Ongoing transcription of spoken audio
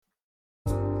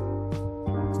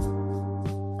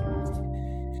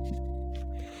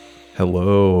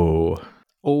Hello.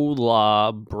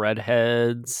 Hola,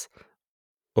 breadheads.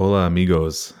 Hola,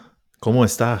 amigos. ¿Cómo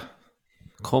está?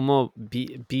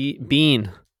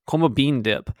 Bean. Como bean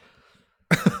dip.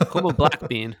 Como black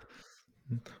bean.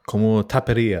 ¿Cómo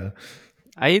tapería?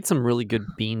 I ate some really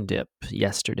good bean dip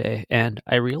yesterday, and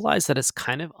I realized that it's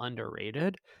kind of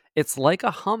underrated. It's like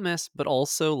a hummus, but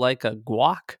also like a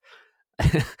guac.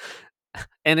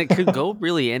 And it could go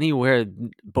really anywhere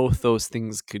both those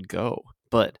things could go.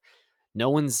 But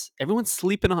everyone's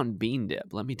sleeping on bean dip,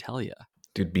 let me tell you.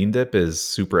 Dude, bean dip is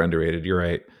super underrated. You're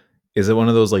right. Is it one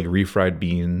of those like refried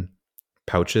bean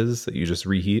pouches that you just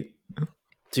reheat?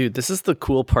 Dude, this is the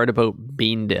cool part about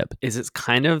bean dip is it's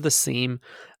kind of the same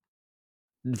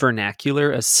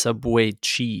vernacular as Subway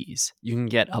cheese. You can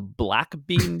get a black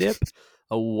bean dip,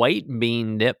 a white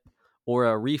bean dip, or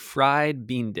a refried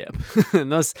bean dip.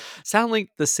 And those sound like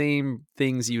the same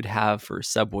things you'd have for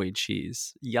Subway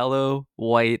cheese: yellow,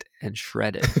 white, and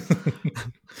shredded.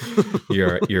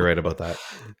 You're right about that.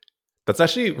 That's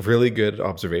actually really good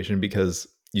observation because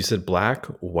you said black,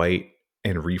 white,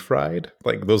 and refried.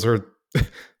 Like those are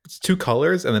it's two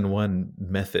colors and then one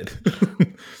method.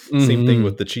 Same thing Mhm.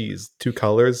 with the cheese. Two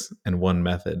colors and one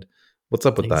method. What's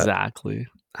up with that? Exactly.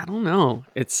 I don't know.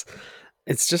 It's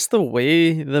just the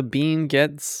way the bean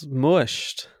gets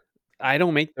mushed. I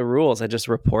don't make the rules. I just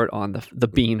report on the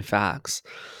bean facts.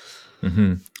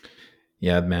 hmm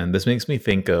Yeah, man, this makes me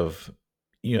think of,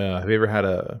 yeah, have you ever had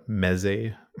a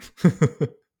mezze?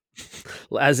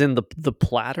 As in the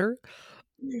platter?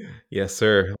 Yes,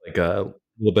 sir. Like a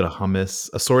little bit of hummus,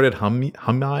 assorted hummi,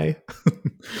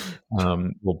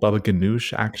 little baba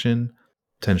ganoush action,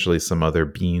 potentially some other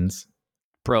beans.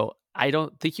 Bro, I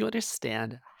don't think you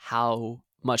understand how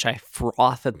much I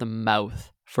froth at the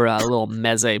mouth for a little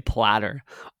mezze platter.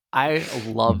 I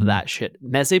love hmm that shit.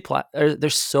 Mezze platter, they're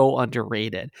so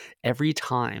underrated. Every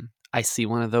time I see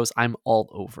one of those, I'm all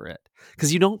over it.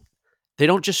 Because they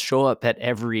don't just show up at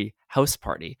every house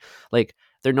party. Like,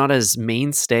 they're not as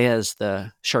mainstay as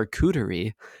the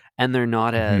charcuterie, and they're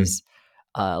not hmm as,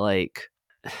 like,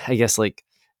 I guess, like,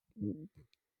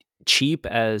 cheap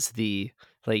as the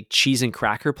like cheese and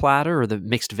cracker platter or the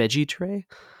mixed veggie tray.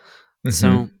 hmm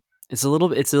So it's a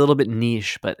little bit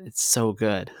niche, but it's so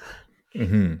good.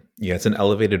 Yeah, it's an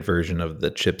elevated version of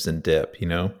the chips and dip, you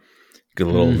know? Get a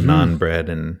little Mm-hmm. naan bread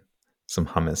and some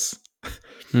hummus.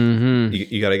 Mm-hmm.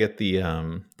 You gotta get the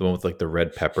one with like the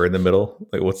red pepper in the middle.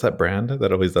 Like what's that brand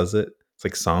that always does it? It's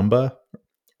like Samba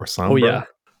or Oh Sambra. yeah.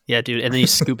 Yeah, dude. And then you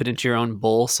scoop it into your own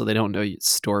bowl so they don't know it's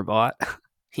store bought.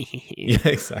 Yeah,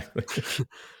 exactly.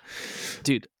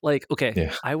 Dude, like, okay,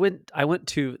 Yeah. I went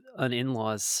to an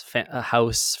in-laws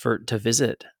house for to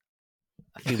visit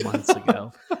a few months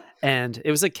ago, and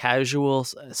it was a casual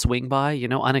swing by,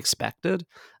 unexpected.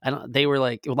 And they were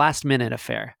like last minute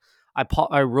affair.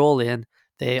 I roll in,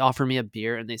 they offer me a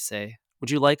beer, and they say,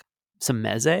 "Would you like some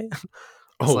mezze?" I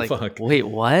was Oh like, fuck. "Wait,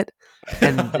 what?"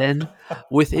 And then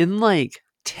within like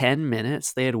 10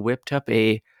 minutes, they had whipped up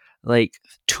a like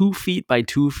 2 feet by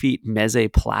 2 feet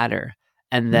mezze platter,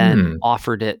 and then Hmm.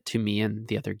 offered it to me and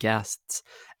the other guests.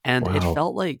 And it Wow.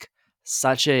 felt like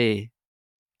such a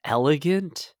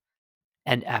elegant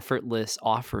and effortless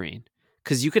offering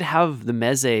because you could have the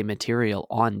mezze material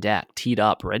on deck, teed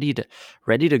up, ready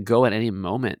to go at any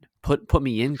moment. Put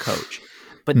me in, coach.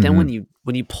 But then when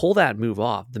hmm you pull that move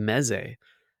off, the mezze,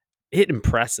 it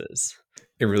impresses,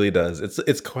 It really does.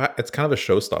 It's kind of a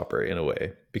showstopper in a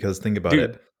way because think about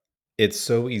dude. it. It's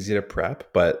so easy to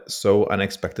prep, but so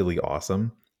unexpectedly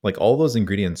awesome. Like all those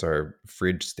ingredients are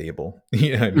fridge stable.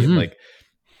 You know what I mean? Hmm. Like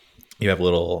you have a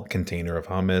little container of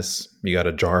hummus, you got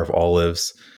a jar of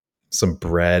olives, some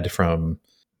bread from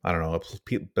I don't know,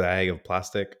 bag of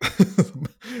plastic.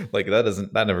 Like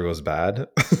that never goes bad.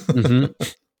 Hmm.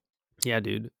 Yeah,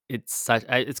 dude. It's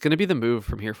going to be the move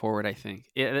from here forward, I think.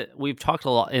 We've talked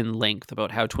a lot in length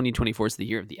about how 2024 is the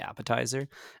year of the appetizer,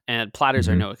 and platters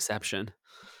are hmm no exception.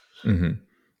 hmm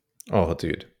Oh,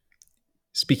 dude.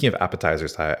 Speaking of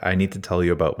appetizers, I need to tell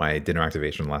you about my dinner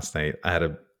activation last night. I had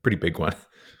a pretty big one.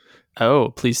 Oh,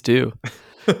 please do.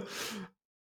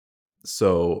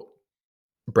 So,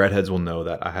 breadheads will know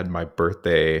that I had my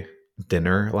birthday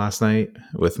dinner last night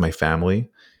with my family,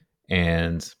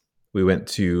 and we went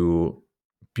to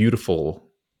beautiful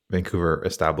Vancouver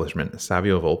establishment,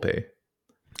 Savio Volpe.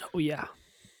 Oh yeah.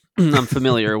 I'm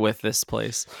familiar with this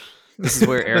place. This is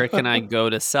where Eric and I go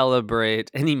to celebrate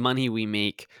any money we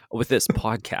make with this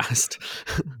podcast.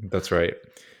 That's right.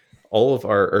 All of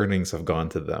our earnings have gone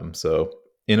to them. So,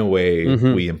 in a way,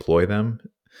 Hmm. we employ them.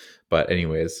 But,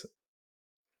 anyways,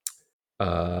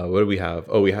 what do we have?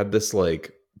 Oh, we had this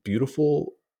like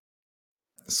beautiful.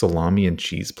 salami and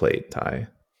cheese plate Thai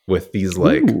with these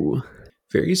like Ooh.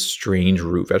 very strange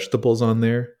root vegetables on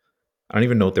there. I don't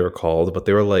even know what they were called, but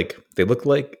they looked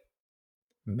like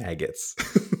maggots.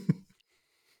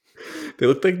 They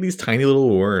look like these tiny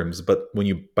little worms, but when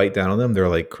you bite down on them, they're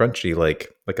like crunchy,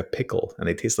 like a pickle, and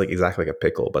they taste like exactly like a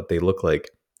pickle, but they look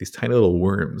like these tiny little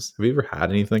worms. Have you ever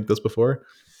had anything like this before?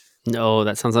 No,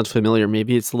 that sounds unfamiliar.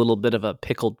 Maybe it's a little bit of a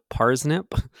pickled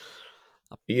parsnip.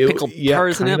 A pickled Yeah,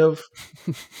 parsnip.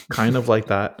 kind of like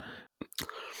that.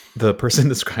 The person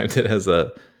described it as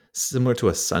a similar to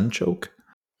a sunchoke.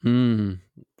 Hmm.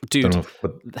 Don't Dude, know if,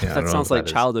 but yeah, I that don't know sounds what like that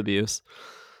is. child abuse.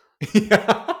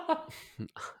 Yeah.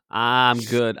 I'm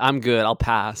good. I'm good. I'll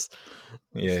pass.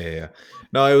 Yeah.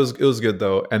 No, it was good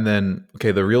though. And then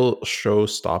okay, the real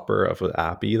showstopper of the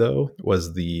appy though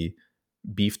was the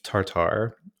beef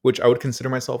tartare, which I would consider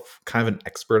myself kind of an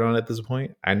expert on at this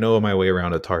point. I know my way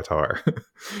around a tartare.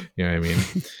 You know what I mean?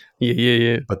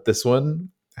 Yeah. But this one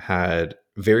had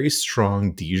very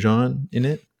strong Dijon in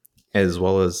it, as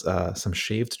well as some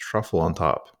shaved truffle on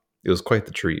top. It was quite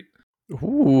the treat.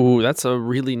 Ooh, that's a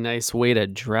really nice way to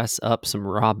dress up some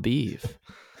raw beef.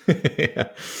 Yeah.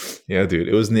 Yeah, dude.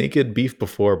 It was naked beef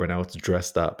before, but now it's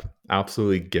dressed up.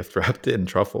 Absolutely gift wrapped in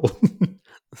truffle.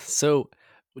 So,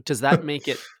 does that make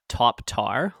it top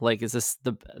tar? Like, is this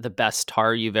the best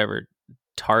tar you've ever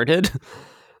tarted?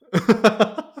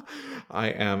 I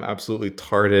am absolutely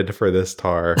tarted for this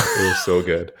tar. It was so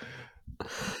good.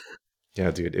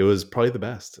 Yeah, dude. It was probably the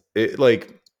best. It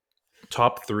like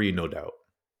top three, no doubt.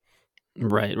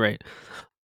 Right.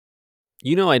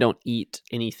 You know, I don't eat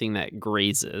anything that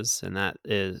grazes, and that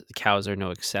is cows are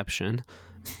no exception.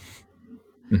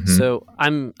 Hmm. So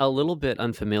I'm a little bit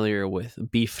unfamiliar with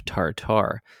beef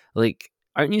tartare. Like,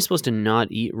 aren't you supposed to not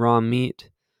eat raw meat?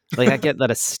 Like, I get that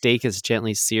a steak is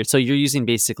gently seared. So you're using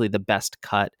basically the best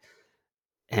cut,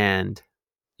 and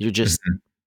you're just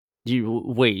you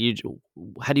wait.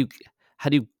 How do you how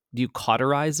do you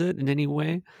cauterize it in any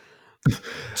way?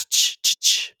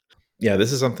 Yeah,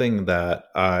 this is something that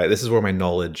this is where my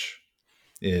knowledge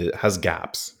has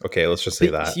gaps. Okay, let's just say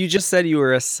But that. you just said you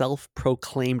were a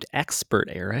self-proclaimed expert,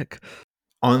 Eric.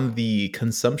 On the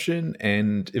consumption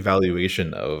and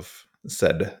evaluation of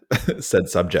said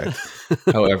subject.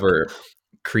 However,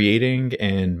 creating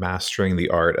and mastering the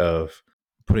art of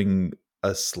putting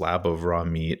a slab of raw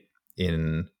meat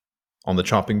in on the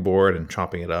chopping board and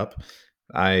chopping it up,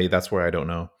 I that's where I don't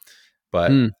know. But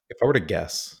Hmm. if I were to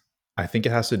guess, I think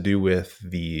it has to do with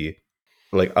the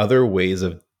like other ways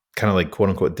of kind of like quote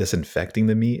unquote disinfecting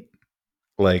the meat.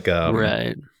 Like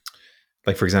Right.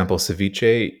 like for example,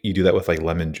 ceviche, you do that with like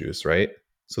lemon juice, right?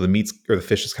 So the meats or the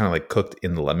fish is kind of like cooked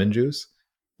in the lemon juice.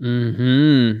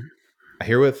 Mhm. I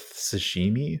hear with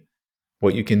sashimi,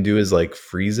 what you can do is like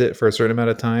freeze it for a certain amount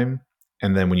of time,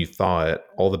 and then when you thaw it,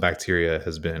 all the bacteria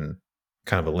has been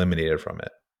kind of eliminated from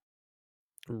it.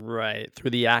 Right,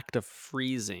 through the act of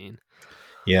freezing.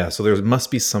 Yeah, so there must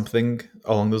be something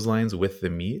along those lines with the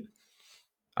meat.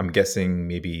 I'm guessing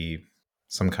maybe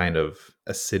some kind of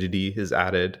acidity is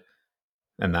added,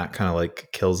 and that kind of like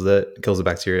kills the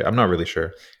bacteria. I'm not really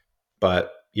sure,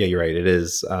 but yeah, you're right. It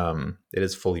is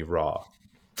fully raw.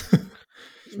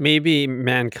 Maybe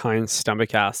mankind's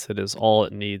stomach acid is all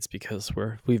it needs because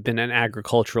we've been an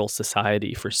agricultural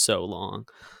society for so long.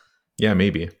 Yeah,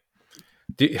 maybe.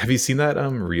 Have you seen that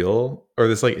reel or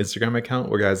this like Instagram account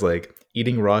where guys like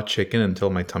eating raw chicken until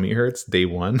my tummy hurts day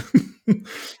one,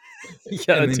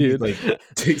 Yeah, and then he dude. like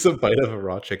takes a bite of a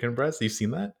raw chicken breast? You've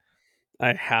seen that?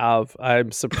 I have.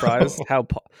 I'm surprised how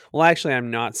well, actually,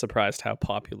 I'm not surprised how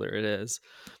popular it is,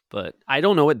 but I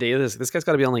don't know what day it is. This guy's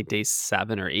got to be on like day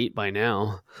 7 or 8 by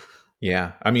now.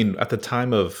 Yeah, I mean, at the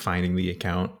time of finding the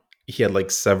account, he had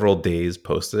like several days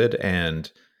posted, and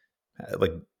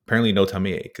like apparently no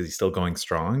tummy ache because he's still going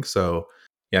strong. So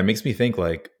yeah, it makes me think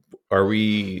like, are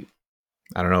we?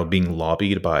 I don't know, being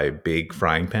lobbied by Big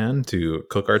Frying Pan to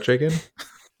cook our chicken?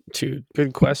 Dude,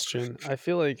 good question. I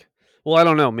feel like, well, I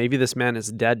don't know. Maybe this man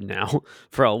is dead now,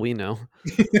 for all we know.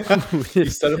 You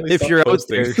suddenly If stopped you're out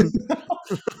posting. there.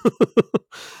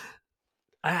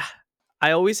 Ah,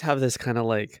 I always have this kind of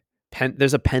like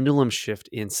there's a pendulum shift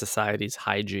in society's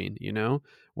hygiene,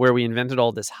 where we invented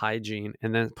all this hygiene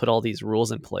and then put all these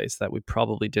rules in place that we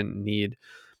probably didn't need.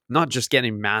 Not just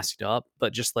getting masked up,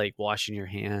 but just like washing your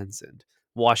hands and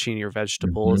washing your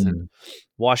vegetables and Mhm.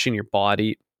 washing your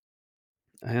body.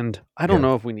 And I don't Yeah.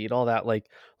 know if we need all that. Like,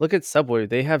 look at Subway.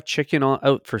 They have chicken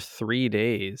out for 3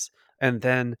 days. And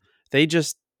then they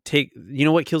just take, you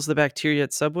know what kills the bacteria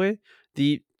at Subway?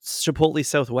 The Chipotle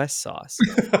Southwest sauce.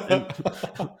 And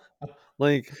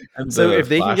like, And so the if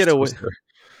they can flash get away, toaster.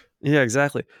 Yeah,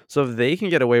 exactly. So if they can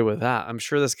get away with that, I'm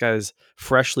sure this guy's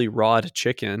freshly rawed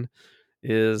chicken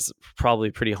is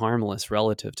probably pretty harmless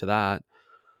relative to that.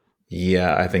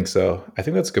 Yeah, I think so. I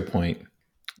think that's a good point.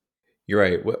 You're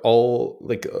right. All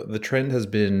like the trend has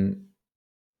been,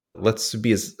 let's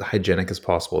be as hygienic as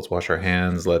possible. Let's wash our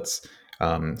hands. Let's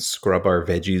scrub our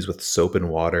veggies with soap and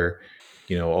water.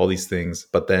 All these things.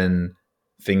 But then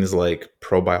things like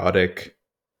probiotic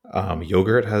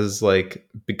yogurt has like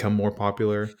become more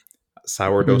popular.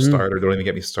 Sourdough Mhm. starter. Don't even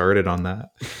get me started on that.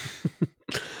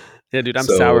 Yeah, dude, I'm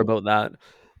sour So about that.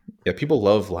 yeah, people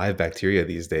love live bacteria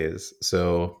these days.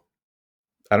 So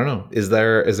I don't know. Is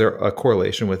there a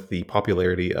correlation with the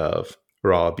popularity of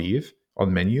raw beef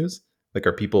on menus? Like,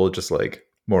 are people just like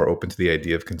more open to the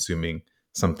idea of consuming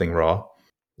something raw?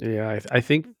 Yeah, I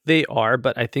think they are,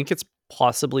 but I think it's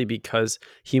possibly because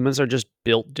humans are just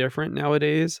built different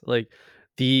nowadays. Like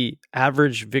the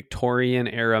average Victorian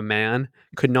era man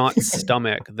could not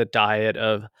stomach the diet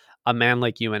of a man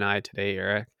like you and I today,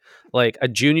 Eric. Like a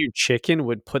junior chicken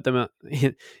would put them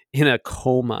in a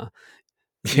coma.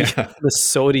 The Yeah. the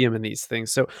sodium in these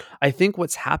things. So I think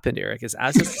what's happened, Eric, is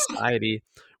as a society,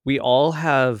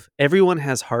 everyone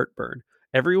has heartburn.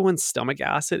 Everyone's stomach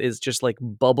acid is just like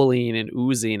bubbling and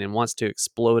oozing and wants to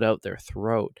explode out their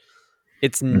throat.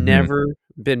 It's Hmm. never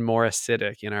been more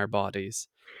acidic in our bodies.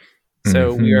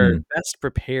 So we are Hmm. best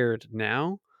prepared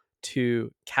now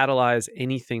to catalyze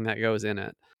anything that goes in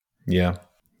it. Yeah.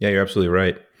 Yeah, you're absolutely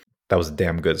right. That was a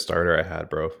damn good starter I had,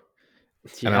 bro.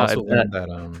 And I Yeah, I also bet.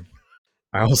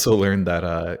 learned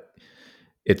that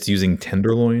it's using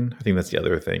tenderloin. I think that's the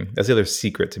other thing. That's the other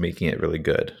secret to making it really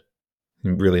good.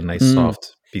 Really nice, Mm,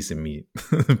 soft piece of meat.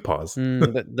 Pause.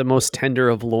 the most tender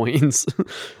of loins.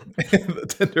 The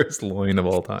tenderest loin of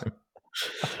all time.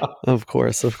 Of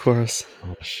course, of course.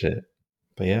 Oh shit.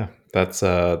 But yeah,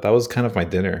 that was kind of my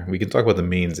dinner. We can talk about the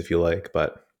mains if you like,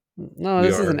 but No, we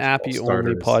this is are an all appy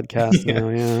only starters. podcast Yeah. now,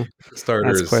 yeah. That's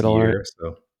Starters quite all right. year, so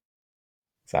I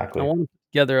exactly. want to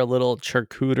put together a little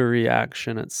charcuterie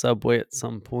action at Subway at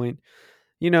some point.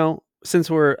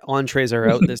 Since we're entrees are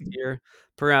out this year,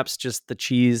 perhaps just the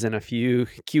cheese and a few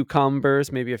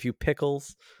cucumbers, maybe a few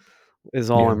pickles is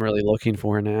all Yeah. I'm really looking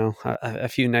for now. A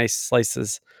few nice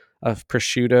slices of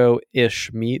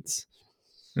prosciutto-ish meats.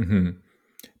 Hmm.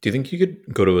 Do you think you could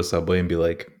go to a Subway and be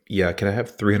like, "Yeah, can I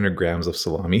have 300 grams of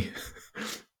salami?"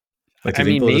 Like, do I you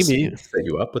think mean, they'll just maybe. set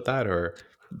you up with that, or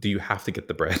do you have to get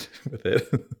the bread with it?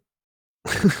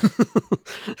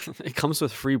 It comes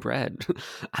with free bread.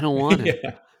 I don't want it.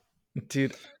 Yeah.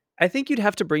 Dude, I think you'd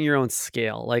have to bring your own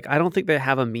scale. Like, I don't think they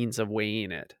have a means of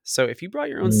weighing it. So if you brought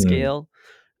your own Mm. scale,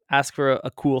 ask for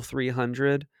a cool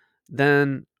 300,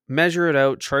 then measure it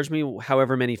out, charge me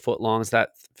however many footlongs that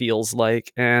feels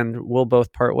like, and we'll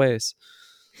both part ways.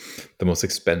 The most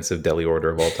expensive deli order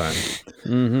of all time.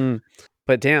 Hmm.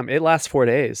 But damn, it lasts 4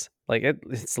 days. Like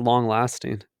it's long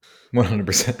lasting.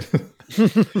 100%.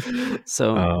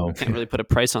 So Um, can't really put a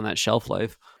price on that shelf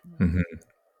life. mhm.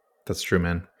 That's true,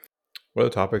 man. What are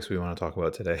the topics we want to talk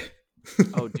about today?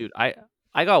 Oh, dude, I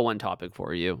got one topic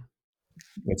for you.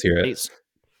 Let's hear it. It's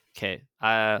okay.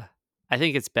 I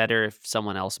think it's better if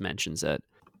someone else mentions it.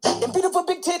 And beautiful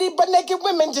big titty but naked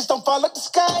women just don't fall out the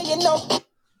sky.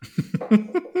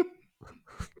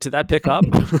 Did that pick up?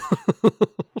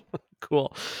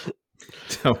 Cool.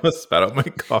 I almost spat out my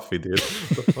coffee, dude.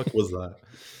 What the fuck was that?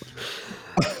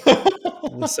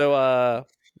 So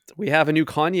we have a new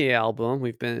Kanye album.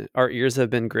 Our ears have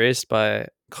been graced by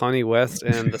Kanye West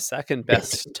and the second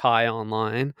best Thai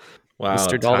online, Wow,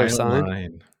 Mr. Dollar Thai Sign.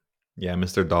 online. Yeah,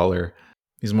 Mr. Dollar.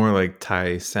 He's more like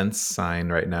Thai cents sign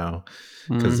right now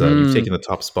because you've Hmm. taken the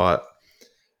top spot.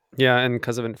 Yeah, and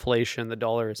because of inflation, the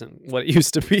dollar isn't what it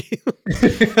used to be.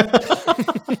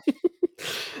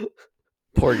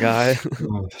 Poor guy.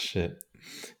 Oh shit.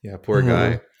 Yeah, poor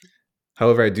guy.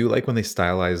 However, I do like when they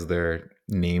stylize their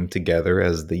name together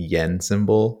as the yen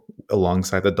symbol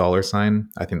alongside the dollar sign.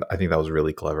 I think that was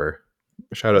really clever.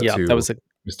 Shout out Yeah, that to was a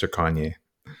Mr. Kanye.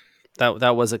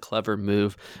 that was a clever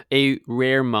move. A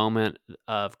rare moment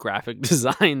of graphic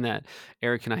design that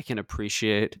Eric and I can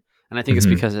appreciate. And I think it's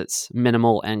Hmm. because it's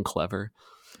minimal and clever.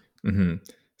 Hmm.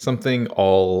 Something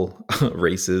all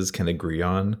races can agree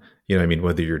on. I mean,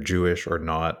 whether you're Jewish or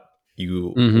not,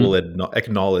 you will Hmm.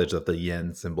 acknowledge that the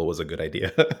yen symbol was a good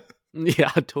idea. Yeah,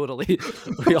 totally.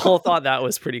 We all thought that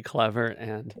was pretty clever,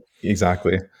 and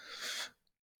Exactly.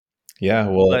 Yeah.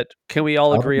 Well, but can we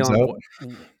all agree album's on out.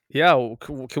 what? Yeah,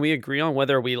 can we agree on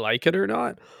whether we like it or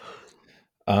not?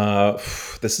 Uh,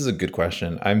 this is a good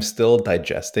question. I'm still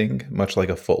digesting, much like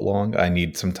a foot long. I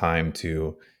need some time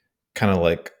to kind of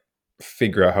like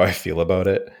figure out how I feel about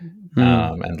it,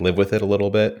 Mm. and live with it a little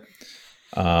bit,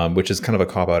 which is kind of a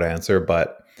cop out answer.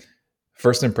 But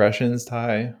first impressions,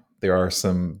 Ty, there are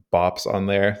some bops on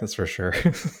there, that's for sure.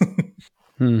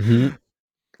 Hmm.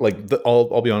 Like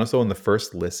I'll be honest though, in the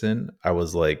first listen, I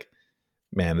was like,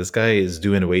 man, this guy is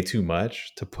doing way too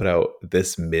much to put out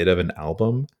this mid of an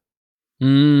album. You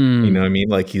know Mm. what I mean?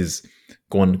 Like he's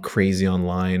going crazy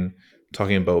online,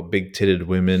 talking about big titted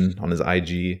women on his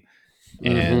IG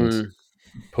and Hmm.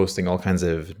 posting all kinds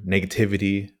of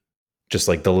negativity, just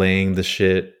like delaying the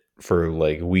shit for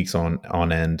like weeks on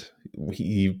end.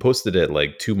 He posted it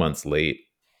like 2 months late,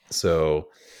 so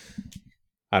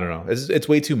I don't know. It's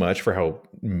way too much for how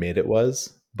mid it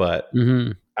was. But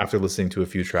Hmm. after listening to a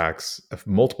few tracks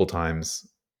multiple times,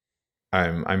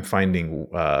 I'm finding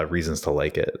reasons to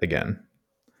like it again.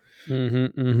 Hmm.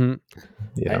 Hmm.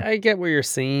 Yeah. I get what you're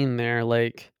saying there.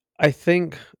 Like, I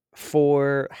think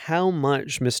for how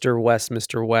much Mr.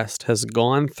 West has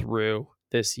gone through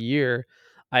this year,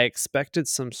 I expected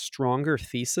some stronger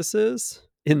theses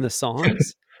in the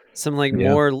songs, some like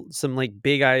Yeah. some like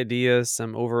big ideas,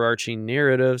 some overarching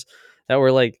narratives that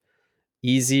were like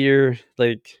easier,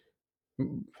 like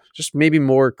m- just maybe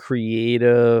more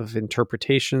creative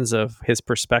interpretations of his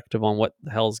perspective on what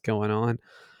the hell's going on.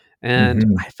 And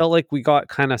Hmm. I felt like we got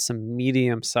kind of some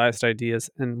medium-sized ideas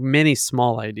and many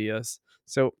small ideas.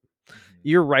 So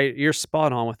you're right, you're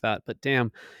spot on with that. But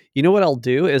damn, you know what I'll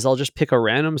do is I'll just pick a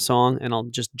random song and I'll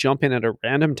just jump in at a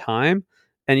random time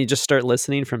and you just start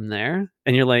listening from there.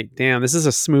 And you're like, damn, this is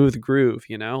a smooth groove,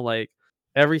 you know? Like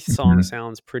every song Hmm.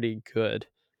 sounds pretty good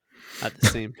at the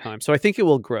same time. So I think it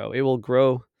will grow. It will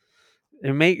grow.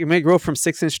 It may grow from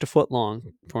 6 inch to foot long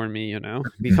for me, you know,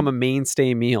 become a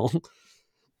mainstay meal.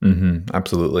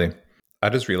 Absolutely. I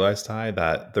just realized, Ty,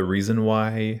 that the reason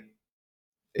why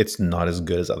it's not as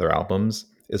good as other albums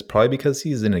is probably because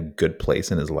he's in a good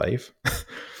place in his life.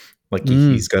 Like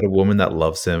Mm. he's got a woman that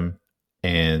loves him,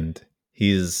 and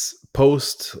he's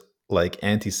post like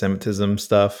anti-Semitism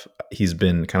stuff. He's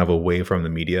been kind of away from the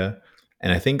media,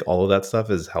 and I think all of that stuff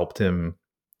has helped him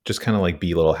just kind of like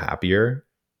be a little happier.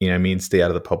 You know what I mean? Stay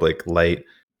out of the public light,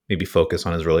 maybe focus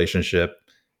on his relationship,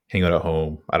 hang out at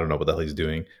home. I don't know what the hell he's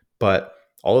doing, but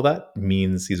all of that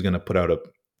means he's going to put out a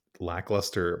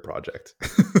lackluster project.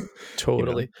 you know?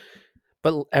 Totally.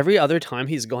 But every other time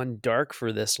he's gone dark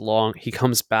for this long, he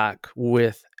comes back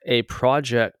with a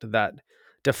project that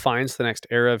defines the next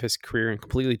era of his career and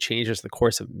completely changes the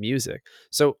course of music.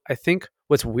 So I think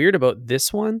what's weird about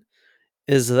this one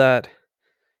is that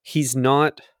he's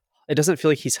not it doesn't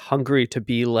feel like he's hungry to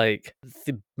be like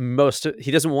the most he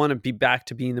doesn't want to be back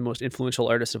to being the most influential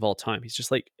artist of all time. He's just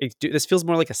like this feels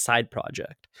more like a side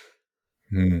project.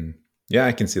 Hmm. Yeah,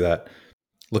 I can see that.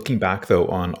 Looking back though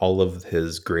on all of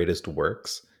his greatest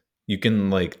works, you can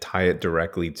like tie it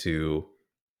directly to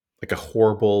like a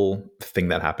horrible thing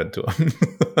that happened to him.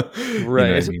 You know what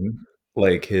I Right. mean?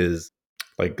 Like his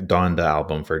like Donda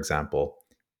album, for example.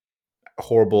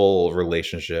 Horrible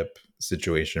relationship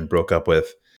situation, broke up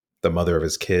with the mother of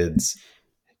his kids,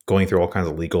 going through all kinds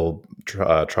of legal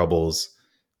troubles,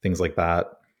 things like that.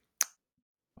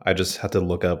 I just had to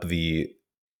look up the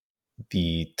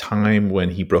time when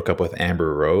he broke up with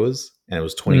Amber Rose, and it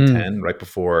was Mm. 2010, right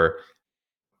before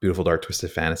Beautiful Dark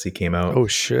Twisted Fantasy came out. Oh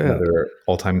shit. Another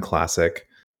all-time classic.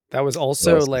 That was What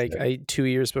also else is like there? 2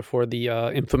 years before the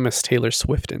infamous Taylor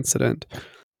Swift incident.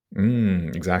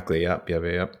 Exactly. Yep.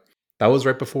 That was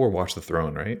right before Watch the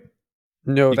Throne, right?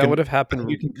 No, You that can, would have I think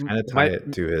you happened. can kind of tie My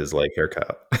it to his like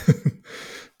haircut.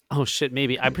 oh shit,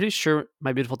 maybe I'm pretty sure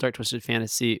My Beautiful Dark Twisted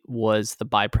Fantasy was the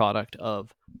byproduct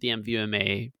of the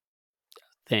MVMA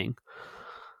thing,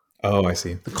 Oh, I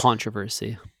see. the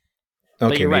controversy.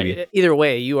 But Okay, you're right. maybe. Either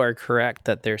way, you are correct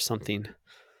that there's something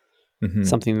there.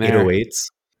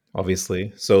 808s,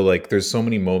 obviously. So like, there's so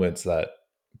many moments that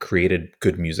created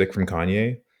good music from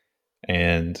Kanye,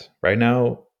 and right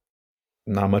now,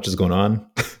 not much is going on.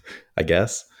 I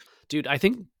guess. Dude, I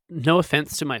think no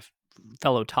offense to my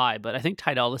fellow Ty, but I think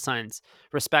Ty Dolla Sign's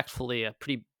respectfully a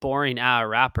pretty boring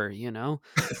rapper, you know?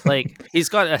 Like he's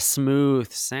got a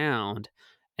smooth sound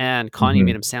and Kanye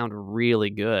made Hmm. him sound really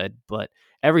good, but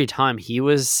every time he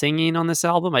was singing on this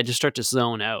album, I just start to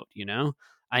zone out, you know?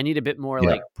 I need a bit more Yeah.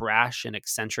 like brash and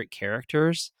eccentric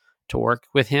characters to work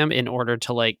with him in order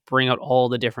to like bring out all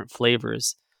the different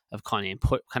flavors of Kanye and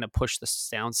put kind of push the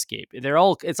soundscape.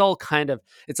 It's all kind of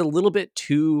it's a little bit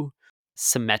too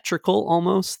symmetrical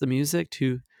almost the music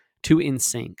too in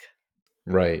sync.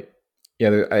 Right. Yeah.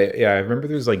 I remember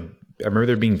I remember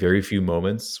there being very few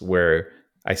moments where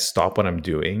I stop what I'm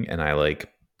doing and I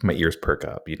like my ears perk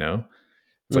up. You know,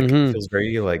 It's like it Mm-hmm. feels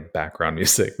very like background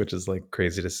music, which is like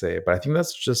crazy to say, but I think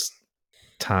that's just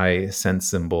Ty Sense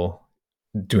Symbol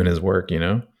doing his work, you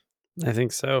know? I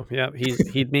think so. Yeah,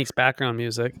 he makes background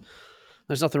music.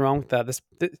 There's nothing wrong with that.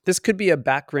 This could be a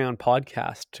background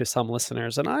podcast to some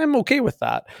listeners, and I'm okay with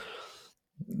that.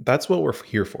 That's what we're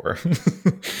here for.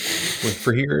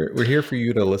 We're here for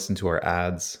you to listen to our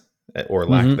ads or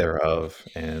lack Mhm. thereof,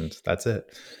 and that's it.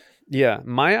 Yeah,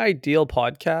 my ideal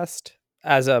podcast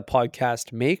as a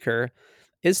podcast maker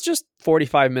is just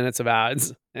 45 minutes of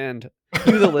ads, and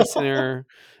you, the listener,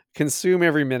 consume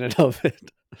every minute of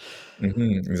it.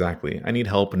 Exactly. I need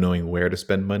help knowing where to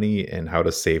spend money and how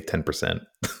to save 10%.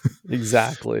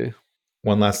 Exactly.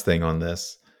 One last thing on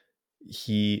this.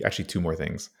 He actually two more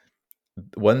things.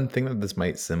 One thing that this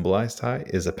might symbolize, Ty,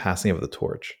 is a passing of the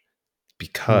torch,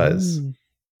 because Mm.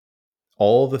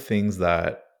 all the things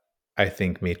that I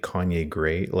think made Kanye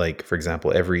great, like for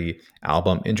example, every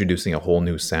album introducing a whole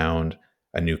new sound,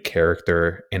 a new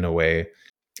character in a way,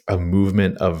 a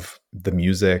movement of the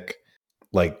music,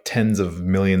 like tens of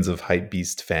millions of hype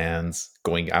beast fans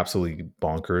going absolutely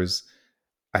bonkers.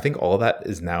 I think all that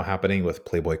is now happening with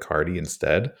Playboy Cardi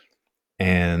instead.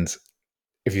 And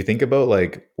if you think about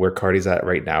like where Cardi's at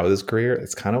right now with his career,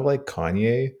 it's kind of like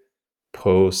Kanye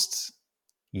post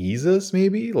Yeezus,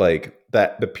 maybe like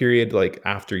that the period like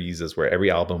after Yeezus, where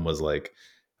every album was like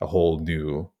a whole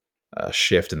new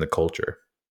shift in the culture.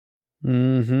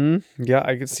 Yeah,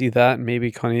 I could see that.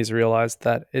 Maybe Kanye's realized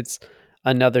that it's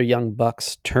another young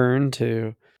buck's turn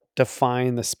to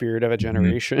define the spirit of a Mhm.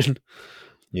 generation.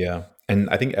 Yeah, and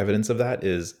I think evidence of that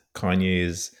is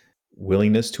Kanye's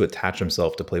willingness to attach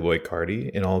himself to Playboy Cardi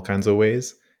in all kinds of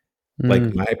ways. Like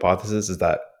Mm, my hypothesis is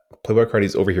that Playboy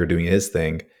Cardi's over here doing his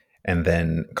thing, and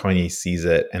then Kanye sees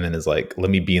it and then is like, "Let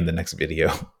me be in the next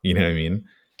video." You know what I mean?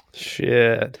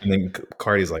 shit. And then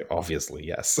Cardi's like, "Obviously,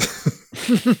 yes."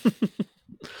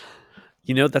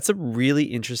 That's a really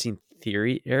interesting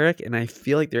theory, Eric, and I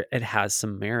feel like it has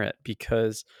some merit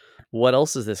because what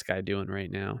else is this guy doing right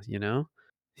now, you know?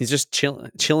 He's just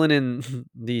chilling in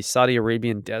the Saudi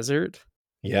Arabian desert,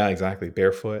 Yeah, exactly.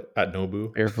 Barefoot at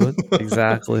Nobu. barefoot.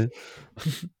 Exactly.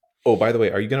 Oh, by the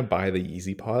way, are you gonna buy the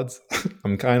Easy Pods?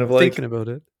 I'm kind of I'm thinking like about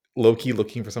it. low key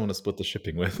looking for someone to split the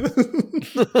shipping with.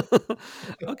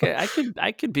 Okay,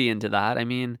 I could be into that. I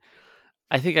mean,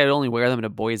 I think I'd only wear them at a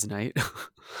boys' night.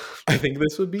 I think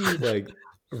this would be like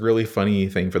a really funny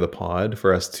thing for the pod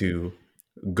for us to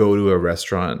go to a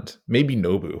restaurant, maybe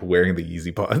Nobu, wearing the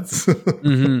Easy Pods.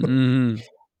 Mhm, mhm.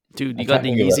 Dude, I you got can't the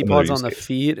think of Yeezy another Pods on use the case.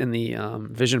 feet and the,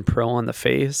 Vision Pro on the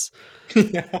face.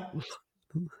 Yeah.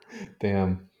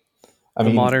 Damn. I The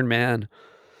mean, modern man.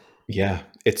 yeah,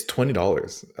 it's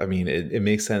 $20. I mean, it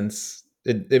makes sense.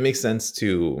 It makes sense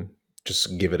to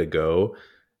just give it a go.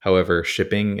 However,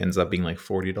 shipping ends up being like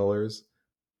 $40.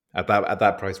 At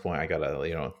that price point, I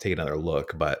gotta take another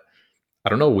look. But I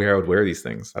don't know where I would wear these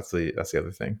things. That's the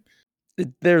other thing.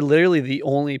 They're literally the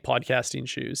only podcasting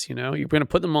shoes, you know? You're gonna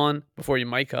put them on before you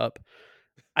mic up.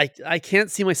 I can't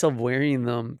see myself wearing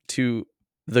them to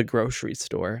the grocery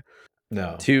store.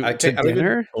 No, I To can't. I don't even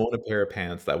dinner? own a pair of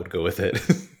pants that would go with it.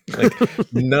 Like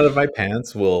none of my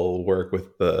pants will work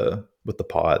with the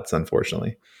pods,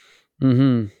 unfortunately.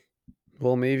 Mhm.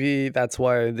 Well, maybe that's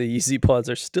why the Yeezy Pods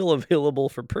are still available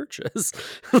for purchase.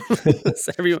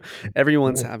 So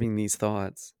everyone's having these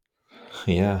thoughts.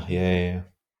 Yeah, yeah, yeah, yeah.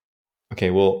 Okay,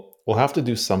 well, we'll have to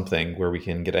do something where we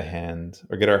can get our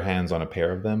hands on a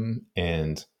pair of them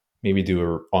and maybe do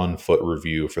a on foot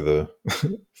review for the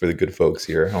for the good folks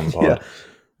here on the Yeah. pod.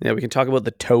 Yeah, we can talk about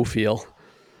the toe feel.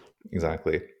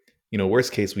 Exactly.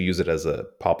 Worst case, we use it as a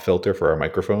pop filter for our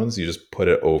microphones. You just put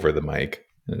it over the mic,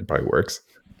 and it probably works.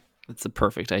 That's the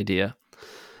perfect idea.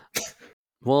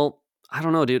 Well, I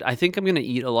don't know, dude. I think I'm gonna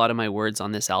eat a lot of my words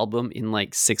on this album in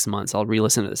like 6 months. I'll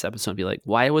re-listen to this episode and be like,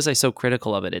 why was I so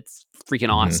critical of it? It's freaking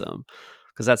Hmm. awesome.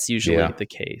 Because that's usually Yeah, the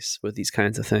case with these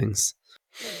kinds of things.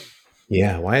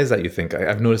 yeah. Why is that? You think?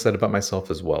 I've noticed that about myself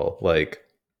as well. Like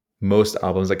most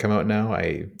albums that come out now,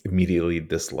 I immediately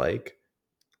dislike.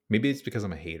 Maybe it's because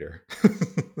I'm a hater,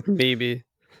 Maybe.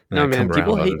 and I No, man. come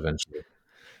People around on it hate eventually.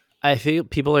 I feel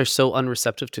people are so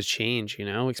unreceptive to change,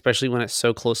 especially when it's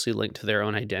so closely linked to their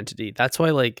own identity. That's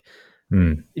why like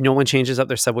Hmm. no one changes up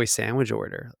their Subway sandwich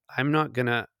order. I'm not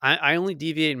gonna I only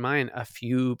deviate mine a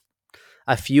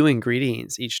few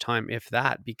ingredients each time, if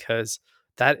that, because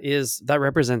that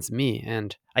represents me,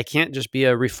 and I can't just be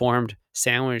a reformed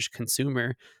sandwich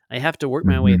consumer. I have to work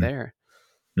my way Hmm. there.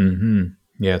 Hmm.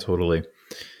 Yeah, totally.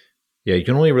 Yeah, you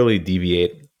can only really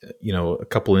deviate, a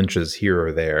couple inches here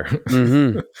or there,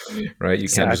 right? You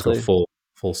can't just go Exactly.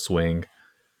 full swing.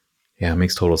 Yeah, it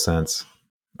makes total sense.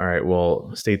 All right.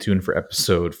 Well, stay tuned for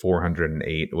episode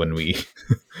 408 when we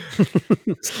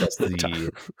discuss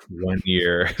the 1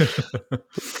 year,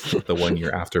 the 1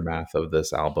 year aftermath of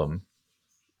this album.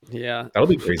 Yeah. That'll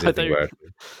be crazy I to thought think you about.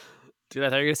 Dude, I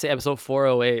thought you were gonna say episode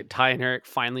 408. Ty and Eric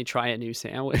finally try a new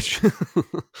sandwich.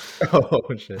 Oh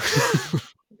shit.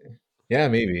 Yeah,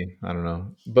 maybe. I don't know.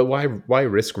 But why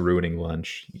risk ruining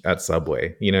lunch at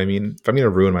Subway? You know what I mean? If I'm gonna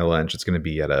ruin my lunch, it's gonna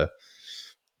be at a,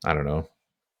 I don't know,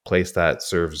 place that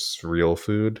serves real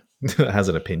food, has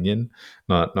an opinion,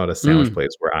 not a sandwich Mm,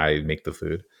 place where I make the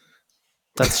food.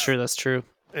 that's true. That's true.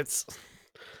 It's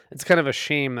it's kind of a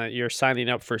shame that you're signing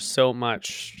up for so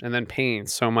much and then paying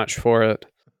so much for it.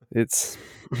 It's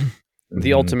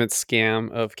the Hmm. ultimate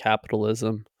scam of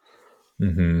capitalism.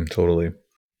 Totally.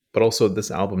 But also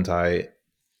this album, Ty,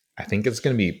 I think it's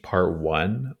gonna be part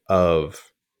one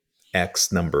of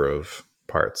X number of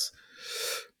parts.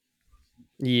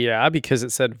 Yeah, because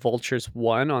it said Vultures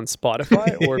 1 on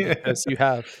Spotify, or because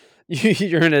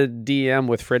you're in a DM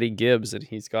with Freddie Gibbs and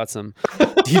he's got some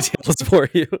details for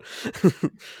you.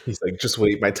 He's like, just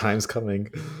wait, my time's coming.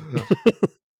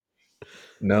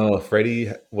 No,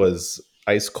 Freddie was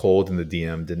ice cold in the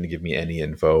DM, didn't give me any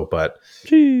info, but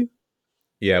Gee.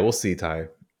 yeah, we'll see, Ty.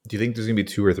 Do you think there's gonna be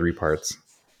 2 or 3 parts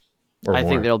or I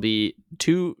think more? there'll be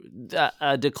two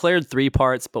declared 3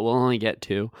 parts, but we'll only get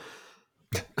 2.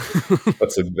 I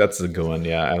That's a good one.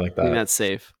 Yeah, I like think that. that's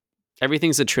safe.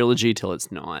 Everything's a trilogy till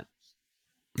it's not.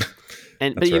 But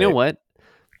That's you know right. what?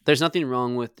 There's nothing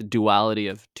wrong with the duality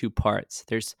of 2 parts.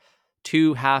 There's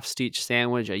 2 halves to each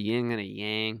sandwich, a yin and a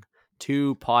yang,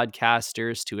 2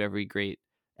 podcasters to every great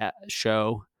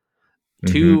show,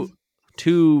 Mm-hmm.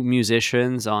 2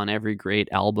 musicians on every great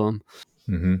album.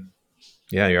 Mm-hmm.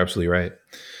 Yeah, you're absolutely right.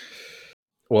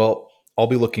 Well, I'll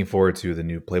be looking forward to the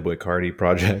new Playboy Cardi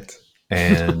project,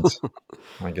 and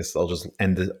I guess I'll just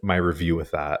end my review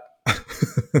with that.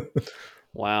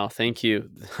 Wow, thank you.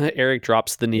 Eric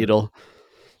drops the Yeah. needle.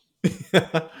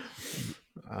 The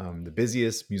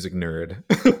busiest music nerd.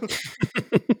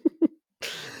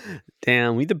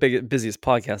 Damn, we the busiest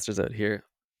podcasters out here.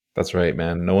 That's right,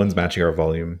 man. No one's matching our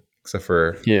volume except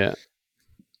for Yeah.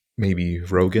 maybe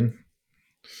Rogan.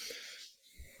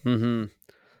 Mm-hmm.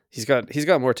 He's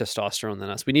got more testosterone than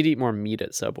us. We need to eat more meat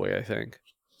at Subway, I think.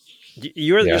 Yeah,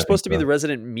 You're I think supposed to be so. the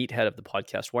resident meathead of the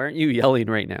podcast. Why aren't you yelling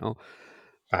right now?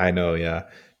 I know, yeah.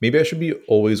 Maybe I should be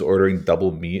always ordering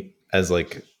double meat as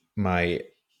like my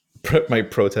my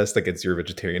protest against your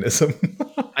vegetarianism.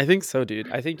 I think so,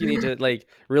 dude. I think you need to like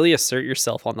really assert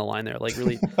yourself on the line there. Like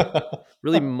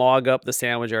really mog up the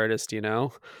sandwich artist, you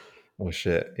know? Oh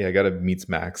shit. Yeah, I gotta meets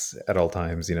max at all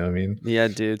times, you know what I mean? Yeah,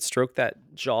 dude. Stroke that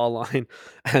jawline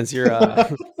as you're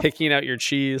picking out your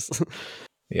cheese.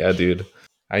 Yeah, dude.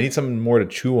 I need something more to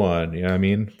chew on, you know what I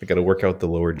mean? I gotta work out the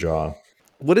lower jaw.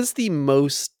 What is the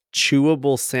most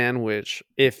chewable sandwich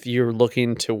if you're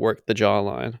looking to work the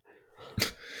jawline?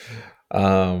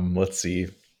 Let's see.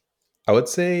 I would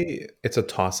say it's a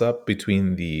toss up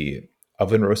between the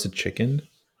oven roasted chicken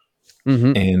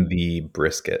Mm-hmm. and the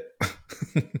brisket.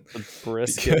 The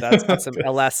brisket, that's got some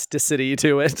elasticity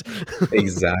to it.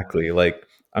 Exactly. Like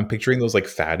I'm picturing those like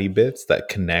fatty bits that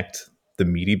connect the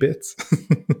meaty bits.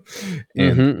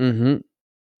 And Mm-hmm, mm-hmm.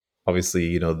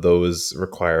 obviously, those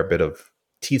require a bit of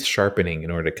teeth sharpening in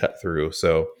order to cut through.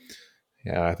 So,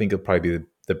 yeah, I think it'll probably be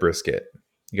the brisket.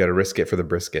 You got to risk it for the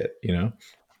brisket. You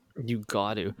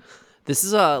got to. This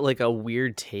is a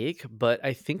weird take, but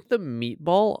I think the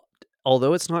meatball,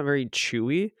 although it's not very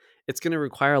chewy, it's going to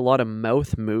require a lot of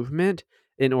mouth movement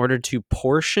in order to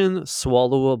portion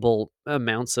swallowable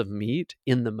amounts of meat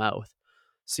in the mouth.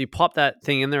 So you pop that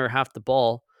thing in there, half the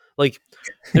ball. Like,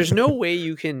 there's no way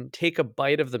you can take a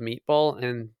bite of the meatball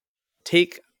and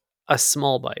take a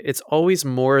small bite. It's always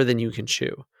more than you can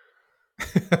chew.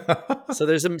 So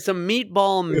there's some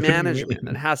meatball management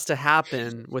that has to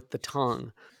happen with the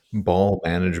tongue. Ball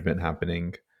management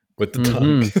happening with the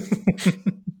tongue. Mm-hmm.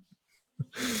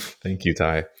 Thank you,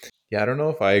 Ty. Yeah, I don't know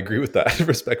if I agree with that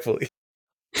respectfully.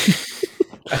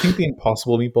 I think the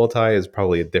impossible meatball tie is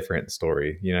probably a different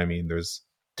story. You know what I mean? There's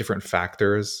different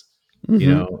factors, you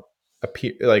Mm-hmm. know,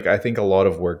 like I think a lot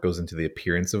of work goes into the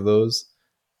appearance of those.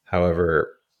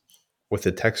 However, with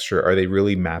the texture, are they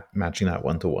really matching that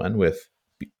one to one with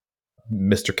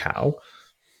Mr. Cow?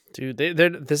 Dude,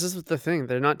 this is the thing.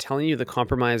 They're not telling you the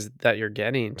compromise that you're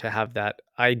getting to have that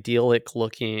idyllic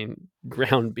looking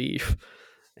ground beef.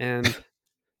 And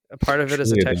a part of it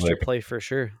is a Truly texture idyllic. play for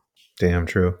sure. Damn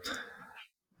true.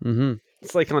 Mm-hmm.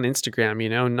 It's like on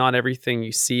Instagram, not everything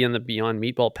you see in the Beyond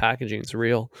Meatball packaging is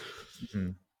real.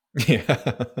 Mhm.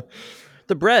 Yeah.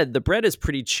 The bread is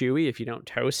pretty chewy if you don't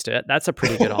toast it. That's a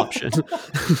pretty good option.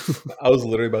 I was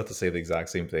literally about to say the exact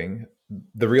same thing.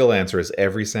 The real answer is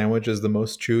every sandwich is the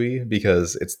most chewy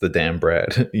because it's the damn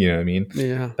bread. You know what I mean?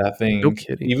 Yeah. That No thing,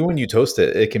 kidding. even when you toast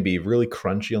it, it can be really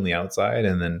crunchy on the outside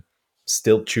and then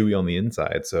still chewy on the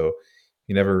inside. So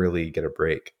you never really get a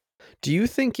break. Do you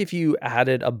think if you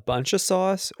added a bunch of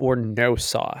sauce or no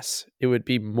sauce, it would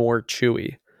be more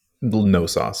chewy? No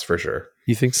sauce for sure.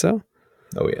 You think so?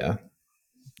 Oh, yeah.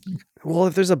 Well,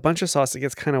 if there's a bunch of sauce, it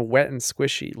gets kind of wet and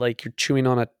squishy, like you're chewing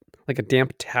on a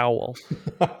damp towel.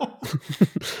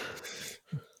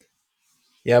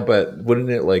 Yeah, but wouldn't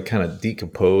it like kind of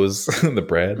decompose the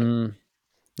bread? Mm,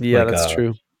 yeah, Like that's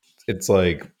true. it's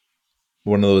like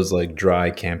one of those like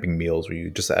dry camping meals where you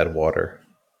just add water.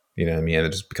 You know what I mean? And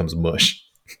it just becomes mush.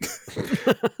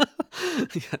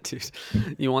 Yeah, dude.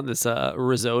 You want this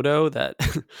risotto that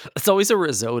it's always a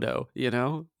risotto, you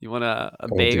know? You want a Oh,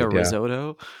 bag of dude, yeah.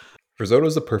 risotto? Risotto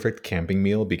is the perfect camping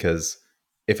meal because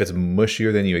if it's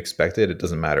mushier than you expected, it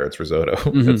doesn't matter. It's risotto.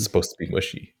 It's Hmm. supposed to be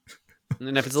mushy.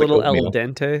 And if it's a It's like little al oatmeal.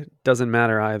 dente, doesn't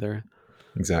matter either.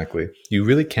 Exactly. You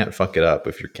really can't fuck it up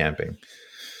if you're camping.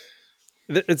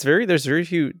 There's very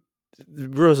few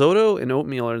risotto and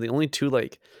oatmeal are the only two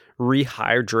like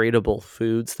rehydratable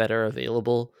foods that are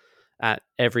available at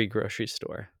every grocery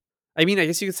store. I mean, I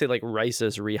guess you could say like rice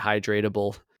is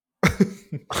rehydratable.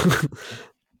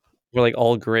 We're like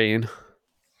all grain.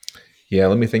 Yeah,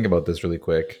 let me think about this really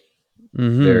quick.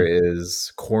 There Hmm.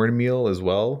 is cornmeal as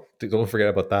well. Don't forget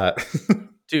about that.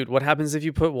 Dude, what happens if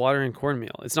you put water in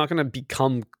cornmeal? It's not going to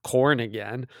become corn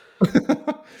again.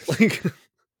 Like,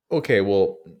 Okay,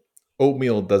 well,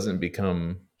 oatmeal doesn't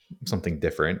become something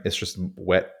different. It's just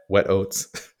wet oats.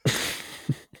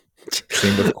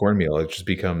 Same with cornmeal. It just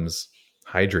becomes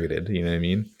hydrated. You know what I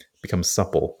mean? Becomes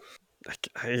supple.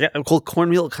 yeah, well,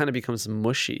 cornmeal kind of becomes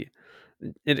mushy.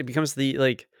 It becomes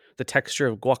the texture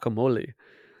of guacamole.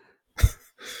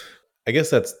 I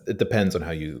guess it depends on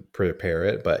how you prepare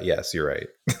it, but yes, you're right.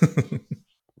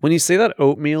 When you say that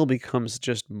oatmeal becomes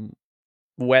just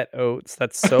wet oats,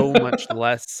 that's so much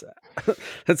less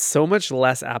that's so much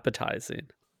less appetizing.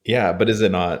 Yeah, but is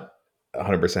it not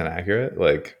 100% accurate?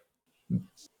 Like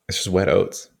it's just wet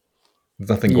oats. There's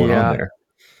nothing going on Yeah. there.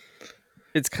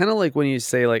 It's kind of like when you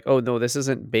say like, "Oh no, this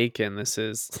isn't bacon. This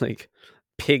is like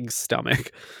pig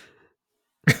stomach."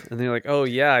 And they're like, "Oh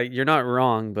yeah, you're not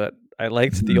wrong, but I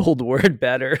liked the Mhm. old word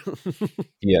better."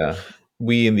 Yeah.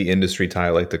 We in the industry tie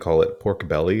like to call it pork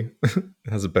belly. It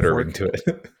has a better ring Pork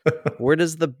to belly.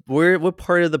 it. What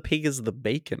part of the pig is the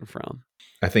bacon from?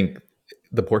 I think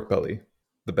the pork belly,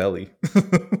 the belly.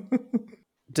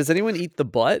 Does anyone eat the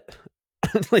butt?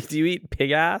 Like, do you eat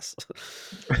pig ass?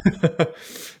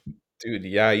 Dude,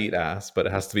 yeah, I eat ass, but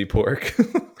it has to be pork.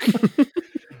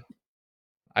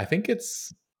 I think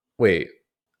it's wait.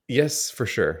 Yes, for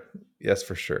sure. Yes,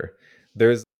 for sure.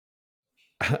 There's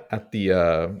at the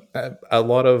at a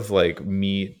lot of like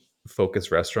meat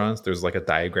focused restaurants, there's like a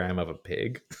diagram of a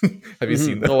pig. Have you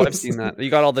seen Mhm. Oh, I've those? seen that. You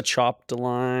got all the chopped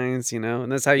lines,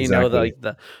 and that's how you know that Exactly.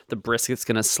 like the brisket's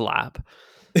gonna slap.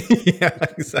 Yeah,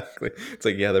 exactly. It's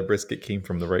like, yeah, the brisket came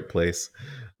from the right place.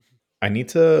 I need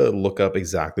to look up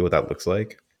exactly what that looks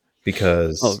like Oh,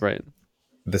 because right,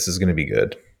 this is going to be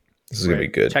good. This is going to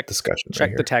right. be good Check discussion right check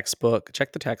the here. textbook.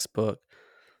 Check the textbook.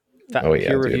 Oh yeah,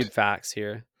 Peer dude. reviewed facts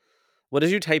here. What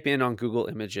did you type in on Google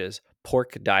Images?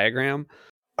 Pork diagram.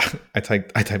 I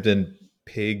typed in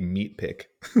pig meat pick.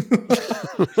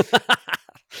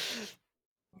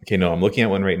 Okay, no, I'm looking at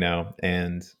one right now,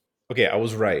 and okay, I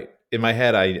was right. In my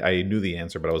head, I knew the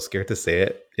answer, but I was scared to say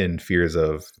it in fears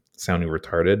of sounding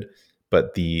retarded.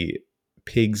 But the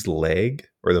pig's leg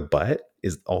or the butt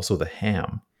is also the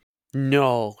ham.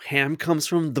 No, ham comes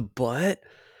from the butt.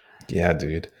 Yeah,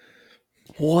 dude.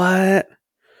 What?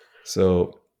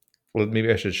 So well, maybe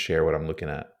I should share what I'm looking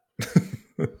at.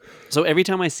 So every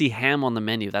time I see ham on the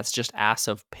menu, that's just ass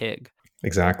of pig.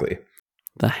 Exactly.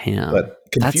 The ham. But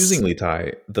That's confusingly,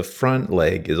 Ty, the front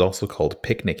leg is also called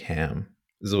picnic ham.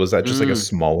 So was that just like a mm,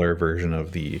 smaller version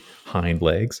of the hind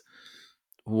legs?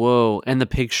 whoa. And the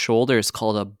pig's shoulder is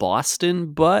called a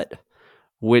Boston butt,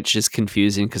 which is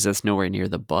confusing because that's nowhere near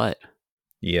the butt.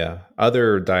 Yeah.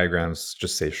 Other diagrams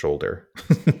just say shoulder.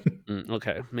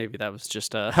 Okay, maybe that was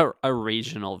just a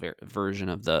regional version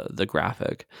of the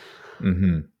graphic.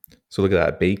 Hmm. So look at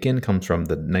that. Bacon comes from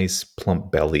the nice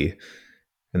plump belly,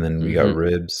 and then we got Hmm.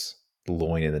 ribs,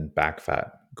 loin, and then back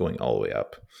fat going all the way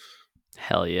up.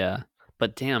 Hell yeah.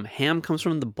 But damn, ham comes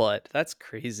from the butt. That's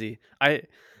crazy.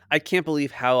 I can't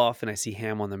believe how often I see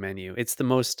ham on the menu. It's the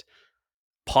most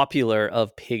popular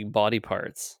of pig body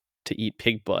parts to eat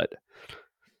pig butt.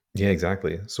 Yeah,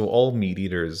 exactly. So all meat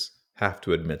eaters have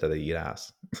to admit that they eat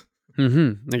ass.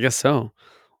 I guess so.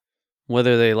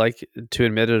 Whether they like to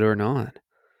admit it or not.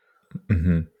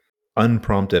 Hmm.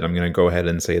 Unprompted, I'm going to go ahead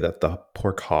and say that the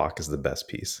pork hock is the best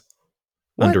piece.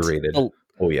 What? Underrated.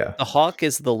 Oh yeah. The hawk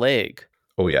is the leg.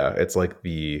 Oh yeah. It's like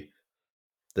the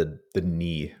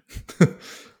knee.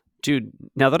 Dude,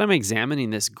 now that I'm examining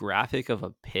this graphic of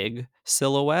a pig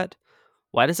silhouette,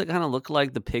 why does it kind of look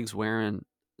like the pig's wearing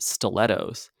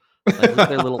stilettos? Like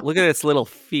look at its little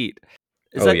feet.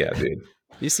 Is Oh that yeah, dude.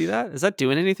 you see that? Is that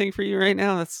doing anything for you right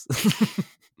now? That's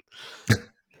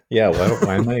Yeah,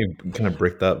 why am I kind of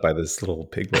bricked up by this little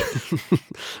piglet?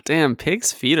 Damn,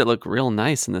 pig's feet it look real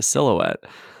nice in the silhouette.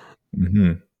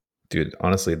 Hmm. Dude,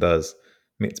 honestly, it does.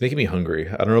 It's making me hungry.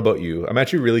 I don't know about you. I'm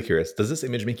actually really curious. Does this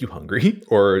image make you hungry,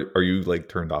 or are you like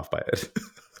turned off by it?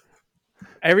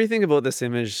 Everything about this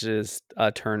image is a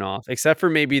turn off, except for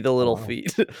maybe the Oh little wow.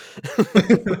 feet.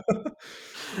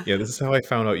 Yeah, this is how I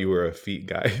found out you were a feet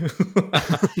guy.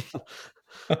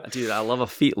 Dude, I love a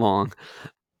feet long.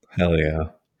 Hell yeah.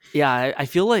 Yeah, I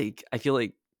feel like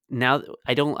now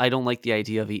I don't like the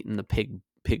idea of eating the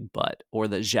pig butt or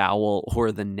the jowl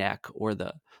or the neck or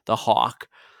the hawk.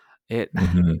 It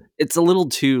Hmm. it's a little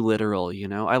too literal, you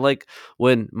know? I like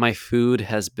when my food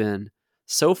has been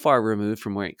so far removed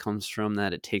from where it comes from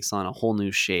that it takes on a whole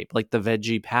new shape, like the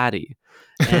veggie patty.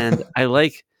 And I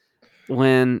like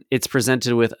when it's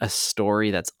presented with a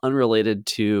story that's unrelated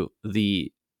to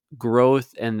the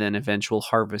growth and then eventual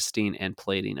harvesting and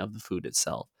plating of the food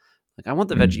itself. Like I want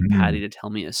the veggie patty Hmm. to tell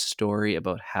me a story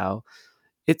about how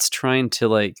it's trying to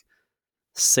like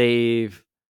save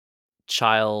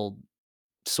child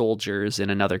soldiers in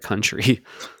another country.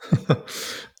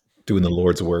 Doing the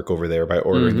Lord's work over there by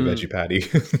ordering the Mhm. veggie patty.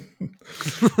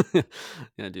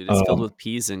 Yeah, dude, it's filled um, with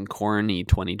peas and corny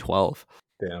 2012.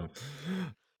 damn.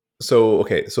 So,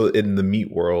 okay, so in the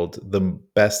meat world, the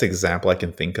best example I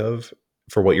can think of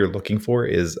for what you're looking for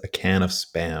is a can of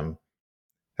Spam.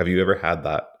 Have you ever had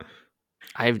that?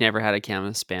 I've never had a can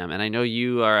of spam, and I know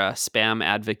you are a spam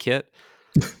advocate.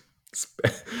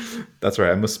 That's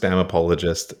right. I'm a Spam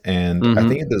apologist, and I Mhm.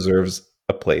 think it deserves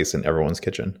a place in everyone's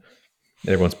kitchen,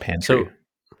 in everyone's pantry. So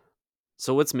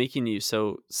So what's making you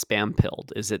so spam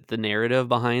pilled? Is it the narrative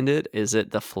behind it? Is it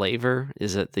the flavor?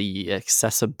 Is it the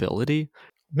accessibility?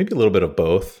 Maybe a little bit of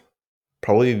both.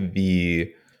 Probably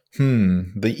the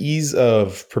ease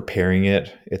of preparing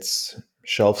it. It's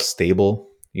shelf stable.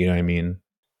 You know what I mean?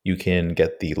 You can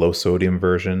get the low sodium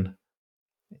version.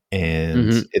 And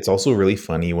Mhm. it's also really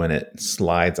funny when it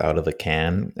slides out of the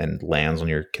can and lands on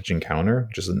your kitchen counter.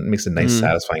 Just makes a nice, Mhm.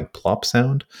 satisfying plop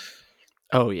sound.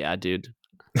 Oh yeah, dude.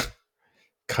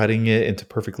 Cutting it into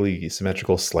perfectly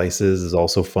symmetrical slices is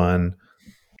also fun.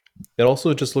 It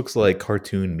also just looks like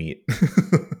cartoon meat.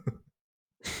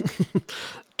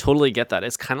 Totally get that.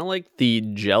 It's kind of like the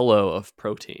jello of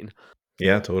protein.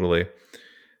 Yeah, totally.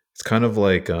 It's kind of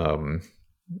like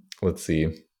let's see.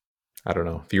 I don't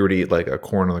know. If you were to eat like a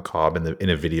corn on the cob in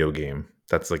a video game,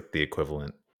 that's like the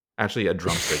equivalent. Actually, a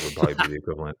drumstick would probably be the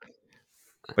equivalent.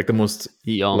 Like the most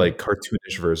Yum. like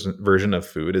cartoonish version of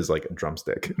food is like a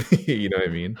drumstick. You know what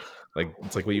I mean? Like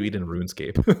it's like what you eat in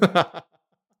RuneScape.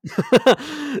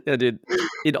 Yeah, dude.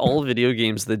 In all video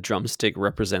games, the drumstick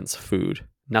represents food,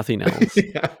 nothing else.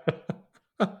 Yeah.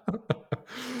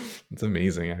 It's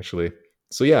amazing actually.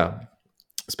 So yeah,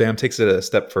 Spam takes it a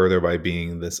step further by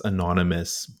being this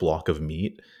anonymous block of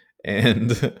meat.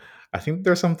 And I think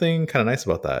there's something kind of nice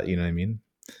about that. You know what I mean?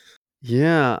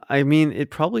 Yeah, I mean, it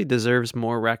probably deserves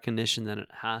more recognition than it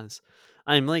has.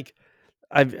 I'm like,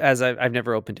 I've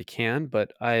never opened a can,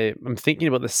 but I'm thinking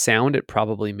about the sound it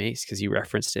probably makes because you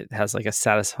referenced it. It has like a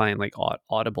satisfying, like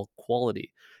audible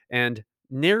quality. And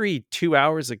nary 2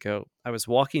 hours ago, I was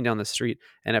walking down the street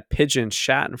and a pigeon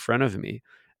shat in front of me,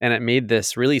 and it made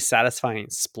this really satisfying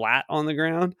splat on the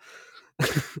ground.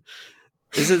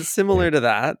 Is it Yeah. similar to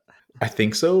that? I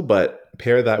think so, but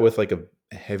pair that with like a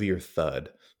heavier thud.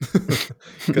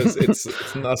 Because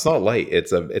it's not light.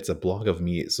 It's a block of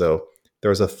meat. So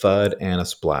there's a thud and a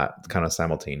splat kind of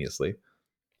simultaneously,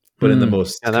 but in the Yeah,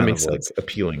 most that kind of makes like sense.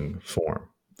 appealing form.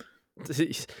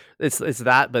 It's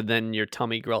that, but then your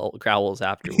tummy growls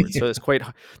afterwards. So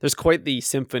there's quite the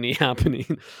symphony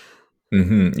happening.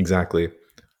 Exactly.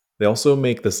 They also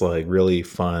make this like really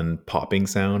fun popping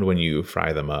sound when you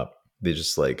fry them up. They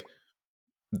just like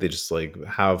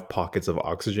have pockets of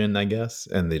oxygen, I guess,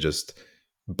 and they just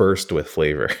burst with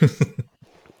flavor.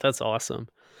 That's awesome.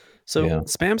 So Yeah.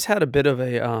 spam's had a bit of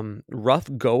a rough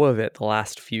go of it the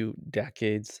last few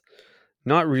decades.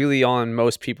 Not really on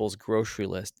most people's grocery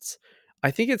lists.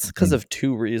 I think it's because Mhm. of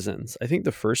two reasons. I think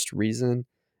the first reason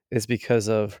is because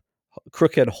of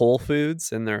crooked Whole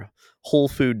Foods and their whole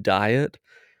food diet.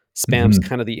 Spam's Hmm.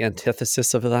 kind of the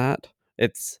antithesis of that.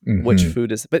 It's which Hmm.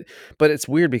 food is, but it's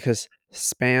weird because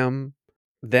spam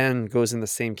then goes in the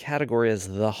same category as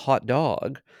the hot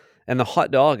dog, and the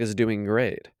hot dog is doing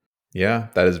great. Yeah,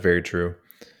 that is very true.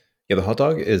 Yeah, the hot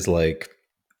dog is like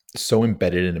so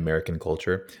embedded in American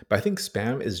culture, but I think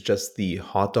spam is just the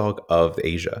hot dog of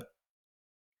Asia.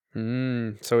 So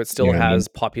it You still know what I mean? has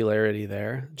popularity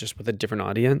there, just with a different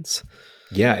audience.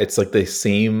 Yeah, it's like the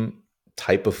same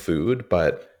type of food,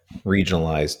 but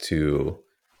regionalized to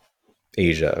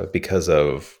Asia because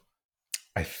of,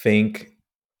 I think,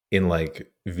 in like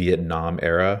Vietnam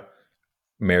era,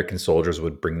 American soldiers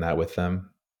would bring that with them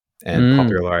and Mm,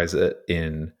 popularize it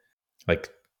in like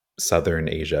Southern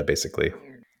Asia, basically.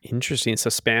 interesting. So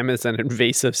spam is an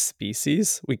invasive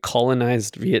species. We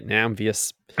colonized Vietnam via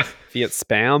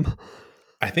spam.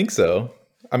 I think so.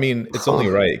 I mean, it's only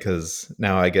Huh. right because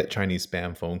now I get Chinese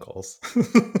spam phone calls.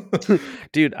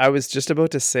 Dude, I was just about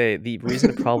to say the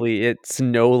reason probably it's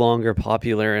no longer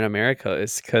popular in America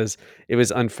is because it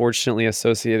was unfortunately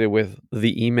associated with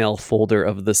the email folder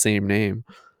of the same name.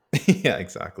 Yeah,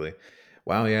 exactly.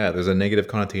 Wow, yeah, there's a negative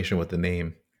connotation with the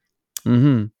name.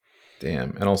 Hmm.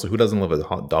 Damn. And also, who doesn't love a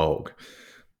hot dog?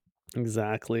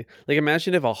 Exactly. Like,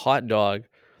 imagine if a hot dog,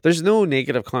 there's no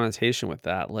negative connotation with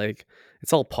that. Like,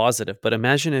 it's all positive. But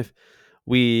imagine if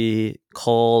we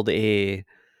called I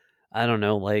don't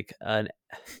know, like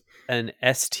an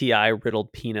STI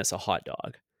riddled penis a hot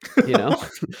dog, you know?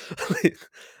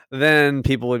 Then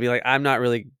people would be like, I'm not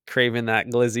really craving that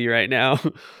glizzy right now.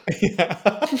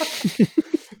 Yeah.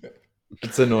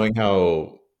 It's annoying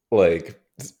how like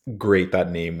great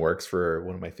that name works for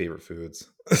one of my favorite foods.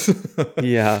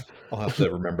 Yeah. I'll have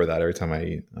to remember that every time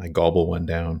I gobble one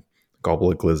down.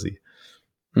 Gobble a glizzy.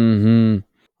 Hmm.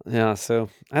 Yeah. So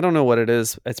I don't know what it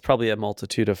is. It's probably a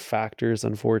multitude of factors,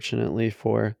 unfortunately,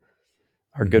 for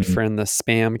our good Hmm. friend, the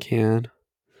spam can.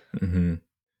 Hmm.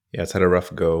 Yeah, it's had a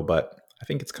rough go, but I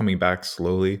think it's coming back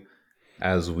slowly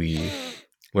as we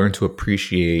learn to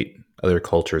appreciate other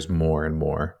cultures more and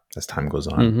more as time goes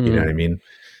on. You know Hmm. what I mean?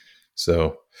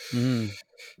 So Mm.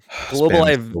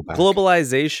 spam is still back.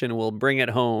 Globalization will bring it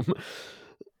home.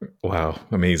 Wow,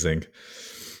 amazing.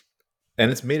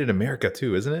 And it's made in America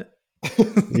too, isn't it?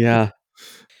 Yeah.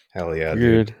 Hell yeah, dude.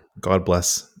 Weird. God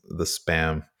bless the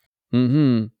spam.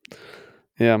 Hmm.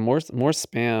 Yeah. More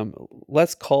spam.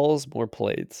 Less calls, more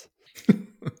plates.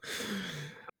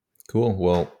 Cool.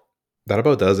 Well, that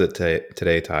about does it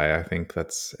today, Ty. I think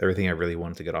that's everything I really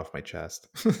wanted to get off my chest.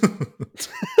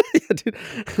 Yeah, dude.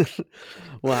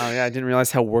 Wow. Yeah. I didn't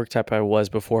realize how worked up I was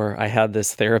before I had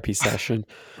this therapy session.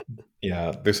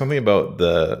 Yeah, there's something about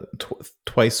the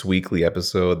twice weekly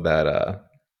episode that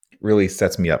really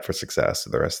sets me up for success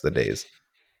the rest of the days.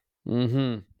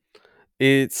 Hmm.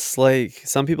 It's like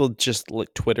some people just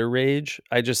like Twitter rage.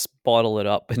 I just bottle it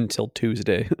up until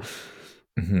Tuesday.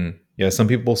 Yeah, some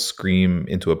people scream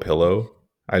into a pillow.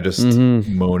 I just Hmm.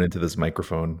 moan into this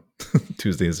microphone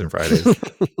Tuesdays and Fridays.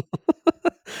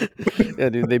 Yeah,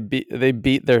 dude, they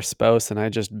beat their spouse, and I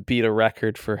just beat a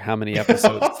record for how many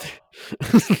episodes.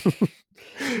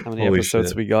 How many Holy episodes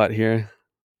shit. we got here?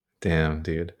 Damn,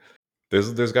 dude.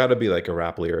 There's got to be like a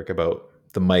rap lyric about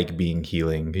the mic being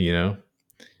healing, you know?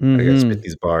 I gotta spit Hmm.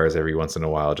 these bars every once in a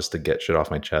while just to get shit off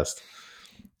my chest.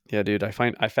 Yeah, dude, I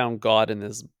found God in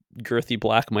this girthy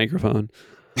black microphone.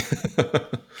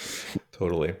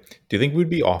 Totally. Do you think we'd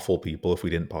be awful people if we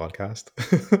didn't podcast?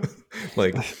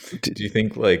 Like, D- do you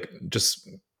think like just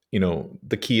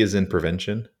the key is in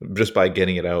prevention, just by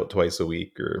getting it out twice a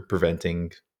week or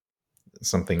preventing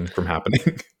something from happening?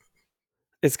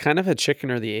 It's kind of a chicken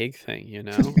or the egg thing, you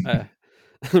know?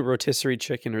 Rotisserie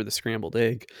chicken or the scrambled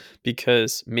egg,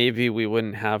 because maybe we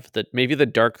wouldn't have maybe the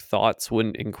dark thoughts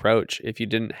wouldn't encroach if you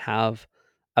didn't have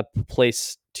a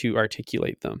place to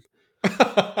articulate them.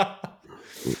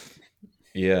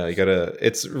 Yeah, you gotta.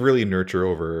 It's really nurture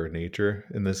over nature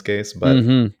in this case, but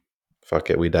Hmm. fuck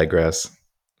it, we digress.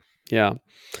 Yeah,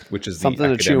 Which is the something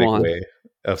to chew academic on. way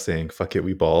of saying "fuck it,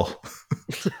 we ball."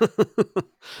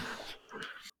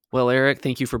 Well, Eric,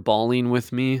 thank you for balling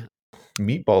with me.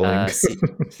 Meatballing. See,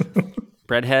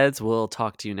 breadheads, we'll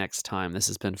talk to you next time. This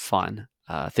has been fun.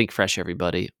 Think fresh,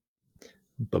 everybody.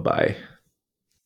 Bye bye.